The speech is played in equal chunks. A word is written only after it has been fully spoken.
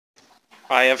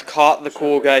I have caught the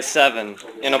Coolguy 7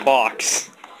 in a box.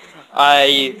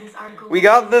 We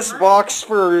got this box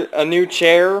for a new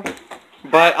chair,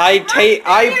 but I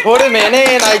put him in it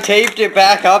and I taped it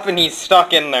back up and he's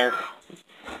stuck in there.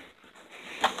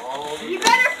 You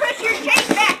better push your tape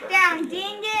back down,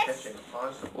 dingus.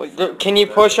 Wait, can you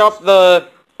push up the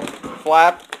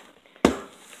flap?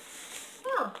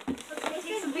 Oh, this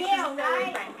is jail,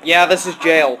 right? Yeah, this is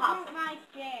jail.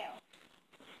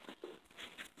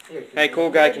 Hey,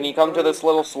 Coolguy, can you come to this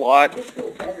little slot?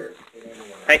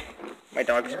 Hey, my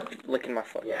dog's licking my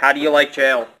foot. How do you like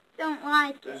jail? Don't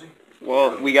like it.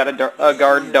 Well, we got a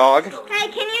guard dog. Hey,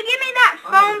 can you give me that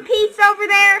foam piece over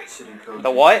there?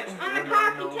 The what? On the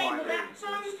coffee table, that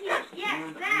foam piece.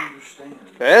 Yes, that.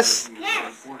 This?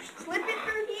 Yes. Slip it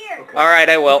through here. Alright,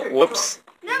 I will. Whoops.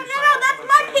 No, that's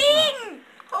my peeing.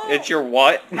 Oh. It's your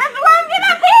what? That's where I'm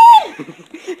gonna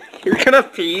pee. You're gonna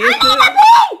pee in I'm this? gonna pee.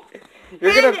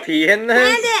 You're Hand gonna it. pee in this?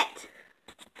 Hand it.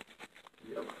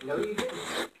 No, you didn't.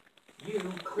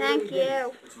 Thank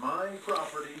you. It's my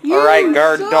property. Alright,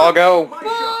 guard doggo.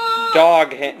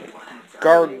 Dog him.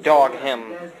 Guard dog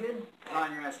him.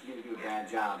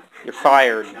 You're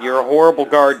fired. You're a horrible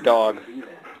guard dog.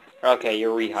 Okay,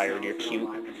 you're rehired. You're cute.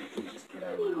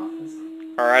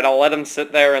 Alright, I'll let him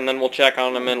sit there and then we'll check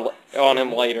on him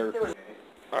later.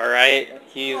 Alright,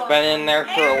 he's been in there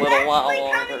for a little while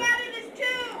longer.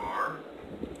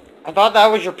 I thought that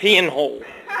was your peeing hole.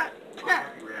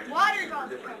 Water's on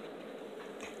the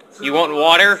You want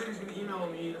water?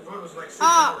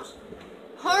 Oh.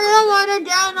 Hurry the water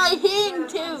down my thing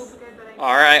too.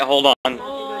 Alright, hold on. Now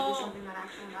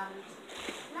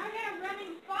I got a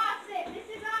running faucet. This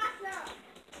is awesome.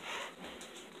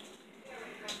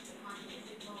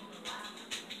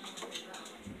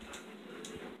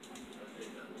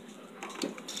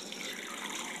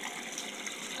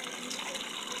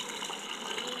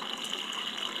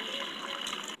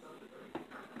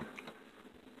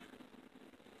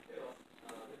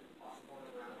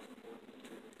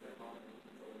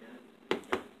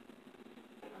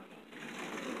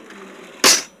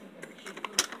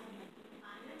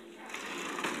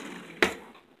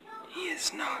 He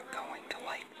is not going to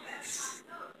like this.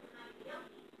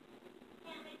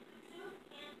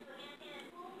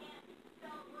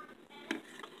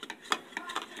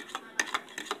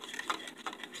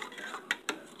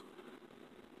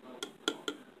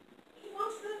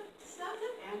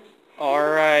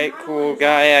 Alright,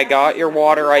 Coolguy, I got your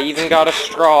water. I even got a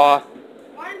straw.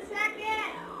 1 second.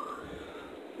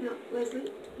 No, Leslie,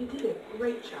 you did a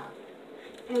great job.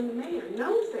 And the mayor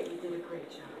knows that you did a great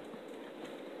job.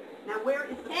 Now where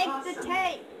is the Take possum? the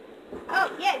tape.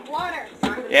 Oh, yeah, water.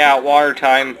 Yeah, water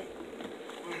time.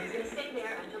 He's going to stay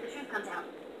there until the truth comes out.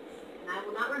 And I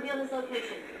will not reveal his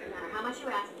location, no matter how much you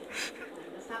ask me. I'm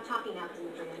going to stop talking now because I'm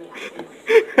afraid of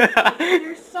me.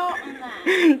 There's salt in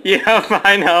that. Yep,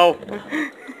 I know.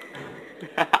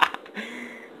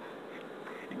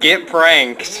 Get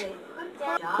pranked.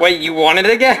 Wait, you want it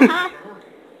again? Wow.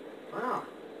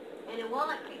 And in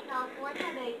Walnut Creek, California,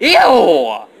 they...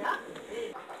 Ew!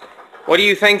 What do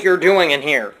you think you're doing in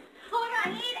here? I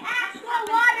need actual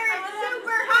water. It's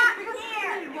super hot in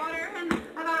here.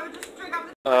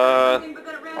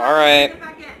 Alright.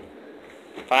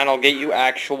 Fine, I'll get you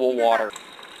actual water.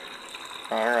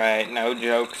 Alright, no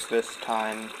jokes this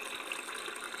time.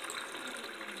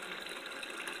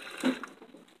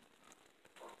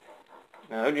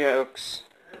 No jokes.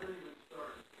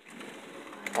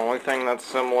 Only thing that's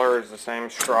similar is the same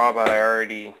straw, but I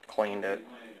already cleaned it.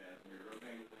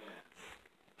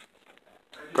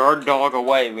 Guard dog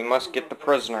away. We must get the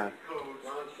prisoner.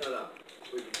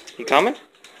 You coming?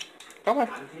 Come on.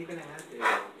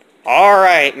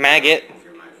 Alright, maggot.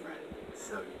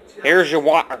 Here's your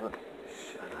water.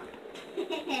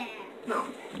 No,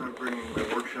 I'm bringing my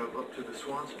workshop up to the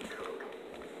Swanson Code.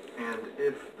 And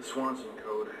if the Swanson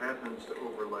Code happens to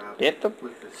overlap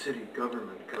with the city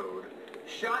government code...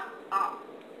 Shut up!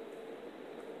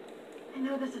 I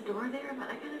know there's a door there, but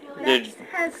I kind of feel like... It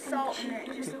has salt in it.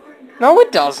 Just No,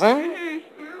 it doesn't.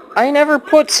 I never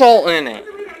put salt in it.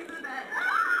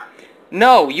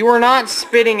 No, you are not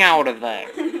spitting out of that.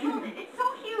 It's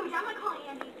so huge. I'm going to call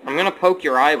Andy. I'm gonna poke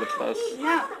your eye with this.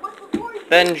 no.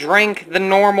 Then drink the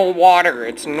normal water.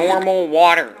 It's normal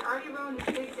water. I already ruined this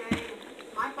big day.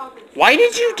 It's my fault that... Why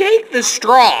did you take the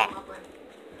straw?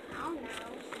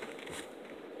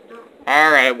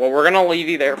 Alright, well we're gonna leave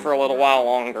you there for a little while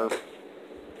longer.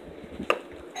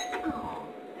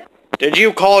 Did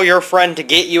you call your friend to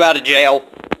get you out of jail?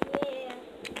 Yeah.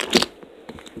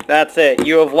 That's it.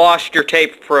 You have lost your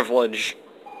tape privilege.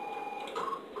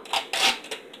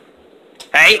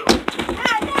 Hey! No.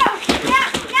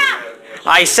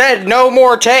 I said no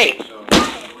more tape. So,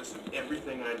 listen,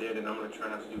 everything I did, and I'm going to try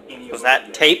not to do any of Was it that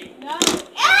again. tape? No.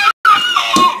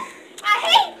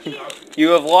 I hate you. You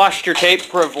have lost your tape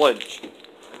privilege.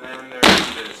 And then there's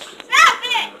this. Stop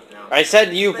it. I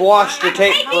said you've lost your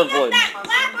tape I hate privilege. that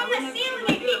flap on the ceiling.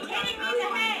 It keeps hitting me in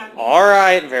the head.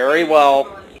 Alright, very well.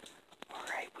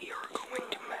 Alright, we are going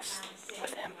to mess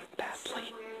with him badly.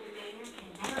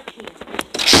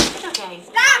 It's okay.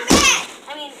 Stop it.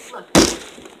 I mean, look,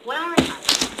 1 hour at a time.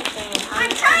 I'm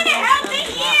trying to help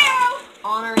you.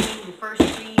 Honoring the first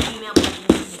 3 female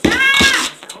presidents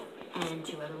Stop. and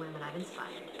 2 other women I've inspired.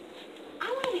 I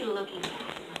want to be looking back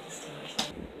at my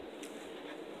distinguished.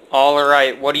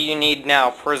 Alright, what do you need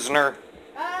now, prisoner?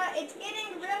 It's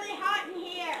getting really hot in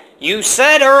here. You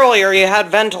said earlier you had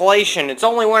ventilation. It's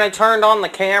only when I turned on the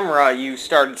camera you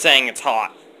started saying it's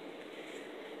hot.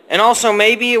 And also,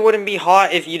 maybe it wouldn't be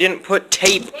hot if you didn't put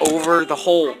tape over the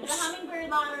holes. Hummingbird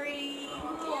lottery.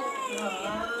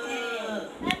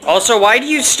 Also, why do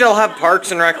you still have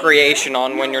Parks and Recreation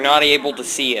on when you're not able to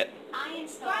see it? I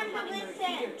installed hummingbird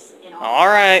feeders in all.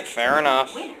 Alright, fair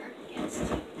enough. Winner gets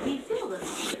to refill those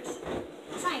feeders.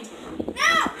 Scientifically.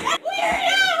 No.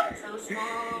 Weirdo. So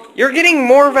small. You're getting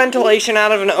more ventilation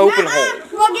out of an open hole.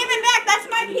 Well, give it back. That's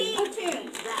my pee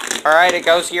too. Alright, it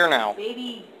goes here now.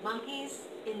 Baby monkeys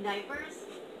in diapers?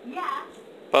 Yeah.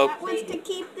 Bo- That was to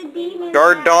keep the demon.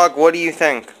 Guard dog, what do you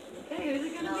think? Hey,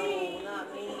 who's it gonna be? No,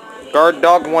 not me. Guard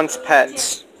dog wants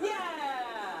pets. Yeah.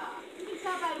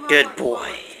 Good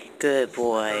boy. Good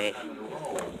boy.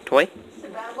 Toy?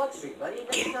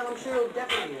 Get it.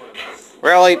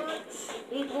 Really?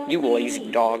 You lazy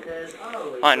dog.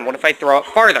 Fine, what if I throw it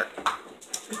farther?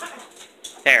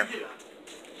 There.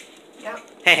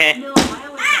 Heh. No, I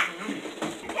always have my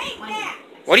own. Take that.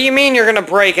 What do you mean you're gonna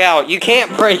break out? You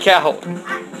can't break out.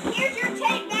 Here's your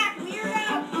tape back,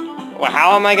 weirdo. Well,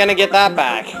 how am I gonna get that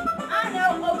back? I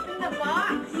know. Open the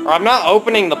box. Or I'm not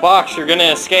opening the box, you're gonna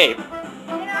escape.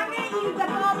 And I'm gonna use up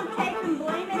all the tape and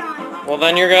blame it on you. Well,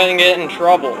 then you're gonna get in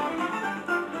trouble. Here,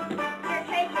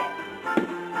 take it.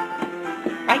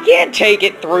 I can't take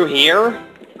it through here.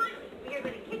 We are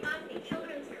going to kick off a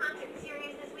children's concert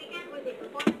series this weekend with a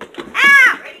performance.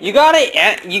 Ah! You got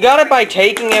it by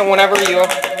taking it whenever you...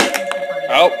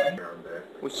 Oh.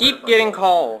 We keep getting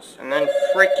calls, and then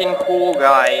frickin'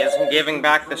 Coolguy isn't giving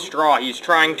back the straw. He's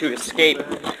trying to escape,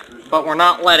 but we're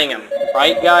not letting him.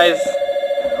 Right, guys?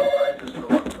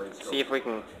 See if we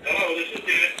can...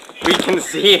 We can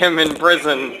see him in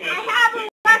prison. I have a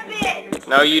weapon.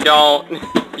 No, you don't.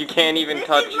 You can't even This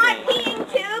touch is my me.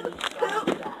 peeing tube, poop,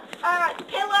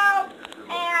 pillow,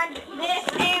 and this,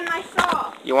 and my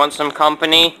saw. You want some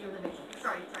company?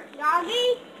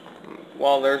 Doggy?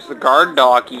 Well, there's the guard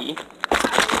doggy.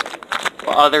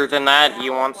 Well, other than that, do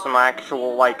you want some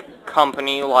actual, like,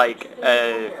 company, like,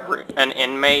 an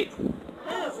inmate?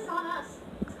 This is on us.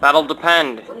 That'll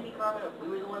depend. What did he call it? We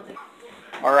were the ones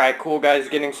that... Alright, Coolguy's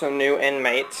getting some new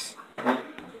inmates.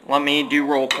 Let me do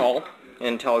roll call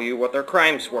and tell you what their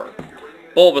crimes were.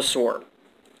 Bulbasaur.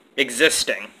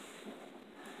 Existing.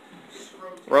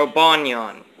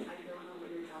 Robonyan.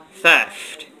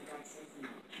 Theft.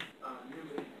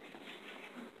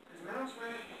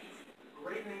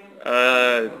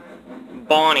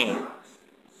 Bonnie.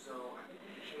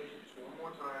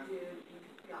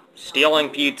 Stealing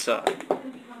pizza.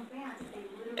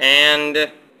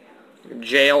 And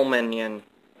jail minion.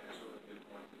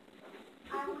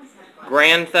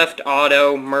 Grand Theft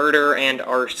Auto, murder, and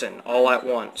arson, all at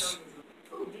once.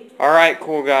 Alright,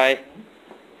 Coolguy.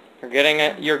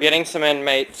 You're getting some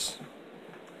inmates.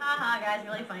 Haha, guys,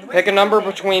 really funny. Pick a number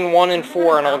between 1 and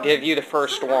 4, and I'll give you the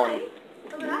first one. Look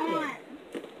what I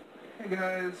did. Hey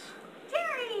guys.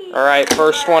 Terry! Alright,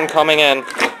 first one coming in.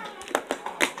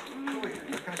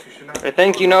 I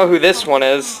think you know who this one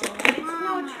is. It's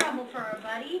no trouble for our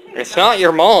buddy. Here you It's go. not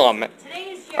your mom.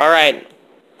 Today's show. Alright,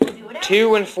 Do whatever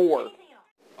 2 and 4. anything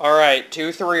else. Alright,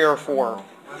 2, 3, or 4.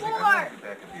 4. Back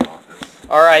at the office.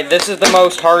 Alright, this is the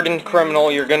most hardened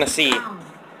criminal you're gonna see. What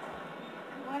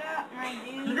up, my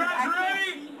dude? You guys I can't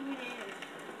ready? see who it is.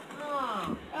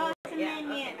 Oh. Oh, it's a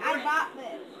minion. I bought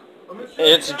this.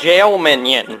 It's jail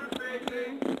minion.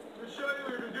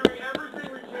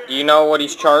 Do you know what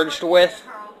he's charged with?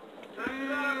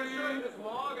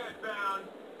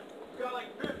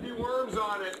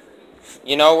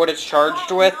 You know what it's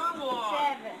charged with? 7.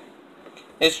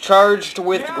 It's charged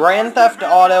with Grand Theft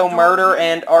Auto, murder,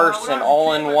 and arson,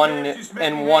 all in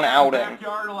one outing.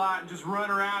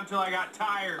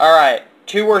 Alright,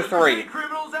 2 or 3.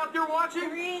 Criminals out there watching?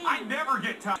 I never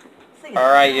get tired.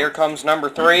 Alright, here comes number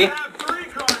 3. I have 3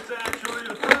 cards actually.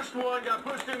 The first one got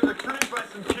pushed into the creek by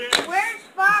some kids. Where's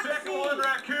The second one Foxy?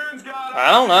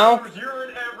 I don't know.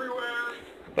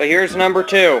 But here's number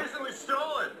 2.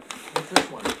 What's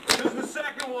this one? This is the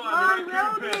second one.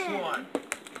 The piss one.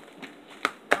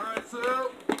 Alright,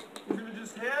 so we're gonna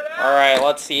just head out. Alright,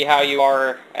 let's see how you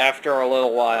are after a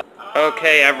little while.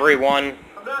 Okay, everyone.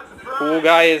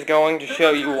 Coolguy is going to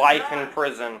show you life in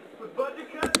prison.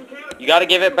 You gotta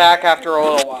give it back after a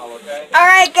little while, okay?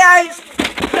 Alright, guys.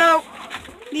 So,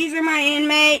 these are my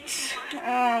inmates.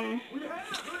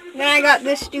 Then I got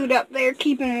this dude up there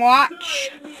keeping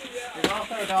watch. There's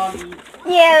also a doggy.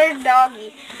 Yeah, there's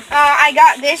doggy. I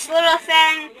got this little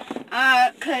thing,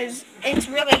 cause it's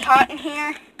really hot in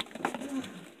here.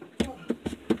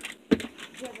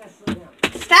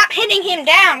 Stop hitting him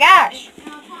down, gosh.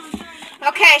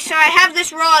 Okay, so I have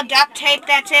this roll of duct tape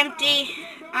that's empty.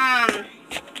 Now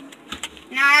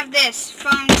I have this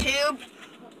foam tube.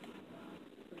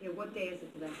 Okay, what day is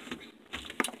it today?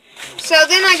 So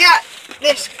then I got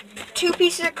this 2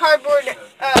 pieces of cardboard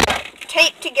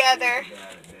taped together.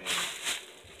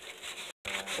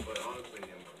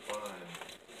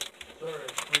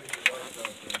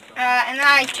 And then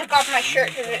I took off my shirt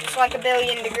because it's like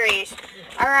 1,000,000,000 degrees.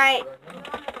 Alright.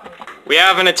 We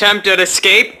have an attempt at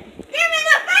escape. Give me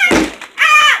the fence!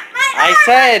 Ah! I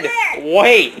said,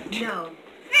 wait. No.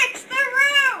 Fix the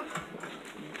roof!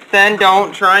 Then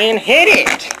don't try and hit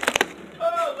it.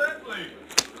 Oh, Leslie.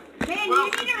 Man, you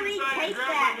need to retake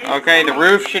that. Okay, the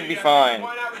roof should be fine.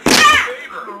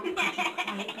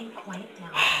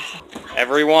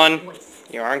 Everyone,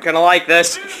 you aren't gonna like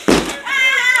this.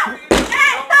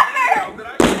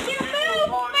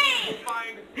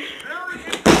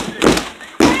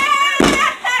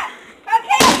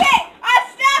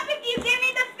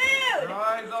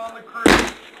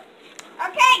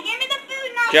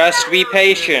 Just be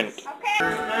patient.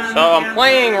 So I'm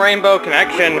playing Rainbow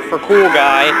Connection for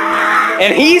Coolguy,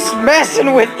 and he's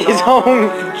messing with his own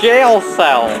jail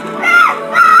cell.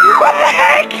 What the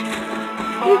heck?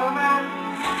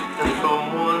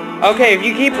 Okay, if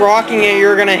you keep rocking it,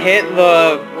 you're gonna hit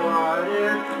the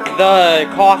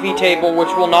coffee table,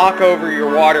 which will knock over your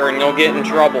water, and you'll get in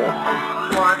trouble.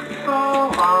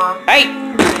 Hey!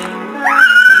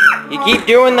 You keep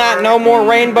doing that, no more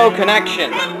Rainbow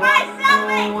Connection.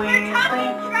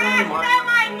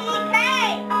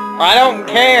 I don't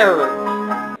care.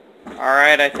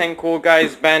 Alright, I think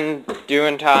Coolguy's been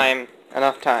doing time.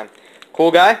 Enough time.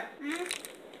 Coolguy?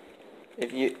 Do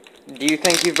you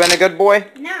think you've been a good boy?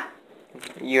 No.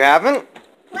 You haven't?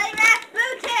 Play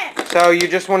Rasputin. So you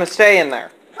just want to stay in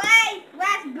there? Play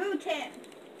Rasputin.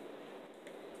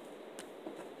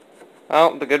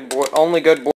 Well, the good boy, only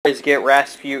good boys get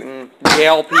Rasputin.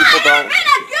 Jail people don't. I've been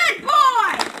a good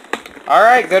boy.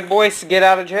 Alright, good boys get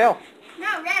out of jail.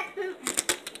 No, Rasputin.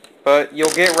 But you'll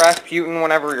get Rasputin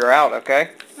whenever you're out,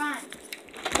 okay? Fine.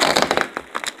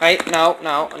 Hey, no,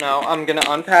 I'm gonna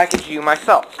unpackage you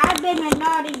myself. I've been a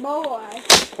naughty boy.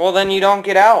 Well, then you don't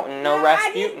get out and no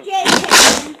Rasputin. I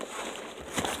just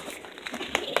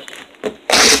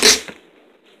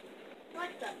what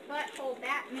the butthole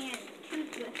that man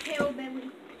toothless hillbilly.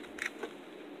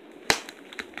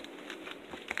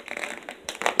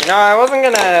 You know, I wasn't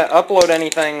gonna upload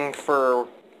anything for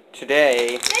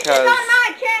today This is because on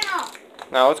my channel.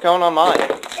 no, it's going on mine.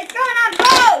 It's going on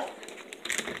both.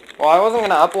 Well, I wasn't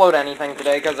gonna upload anything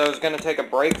today because I was gonna take a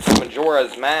break from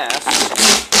Majora's Mask.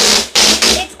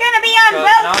 It's gonna be on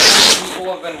both. Not many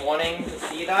people have been wanting to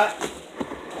see that.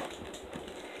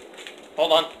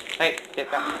 Hold on. Hey, get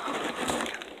back.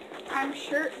 I'm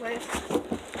shirtless.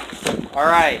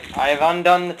 Alright, I have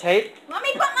undone the tape. Let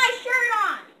me put my shirt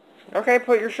on. Okay,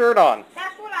 put your shirt on.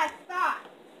 That's what I thought.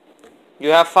 You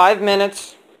have 5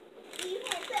 minutes.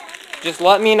 Just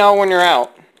let me know when you're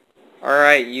out.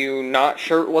 Alright, you not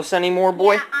shirtless anymore,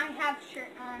 boy? Yeah, I have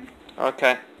shirt on.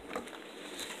 Okay.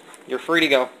 You're free to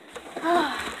go.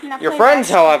 Now Your play friends,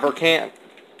 Rasputin. however, can't.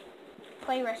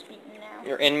 Play Rasputin now.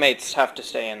 Your inmates have to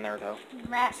stay in there, though.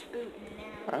 Rasputin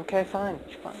now. Okay, fine.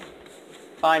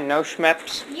 Fine, no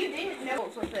schmeps. You didn't know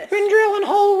what was this. Been drilling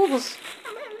holes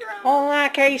I've been drunk. on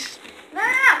that case. No.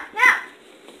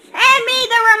 Hand me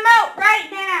the remote right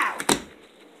now.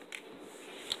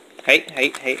 Hey.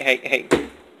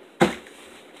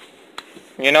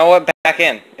 You know what? Back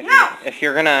in. If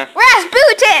you're gonna...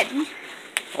 Rasputin!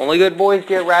 Only good boys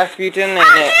get Rasputin and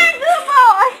I'm a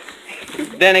good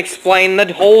boy! then explain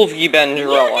the holes you've been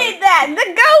drilling. You did that! The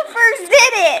gophers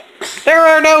did it! There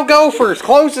are no gophers.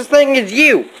 Closest thing is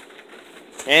you.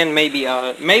 And maybe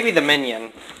the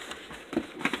minion.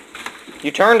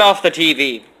 You turned off the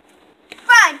TV.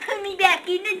 Fine, put me back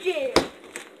in the jail.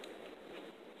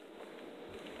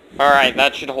 Alright,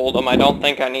 that should hold them. I don't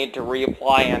think I need to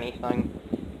reapply anything.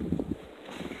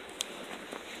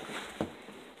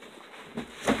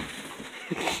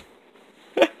 Bye.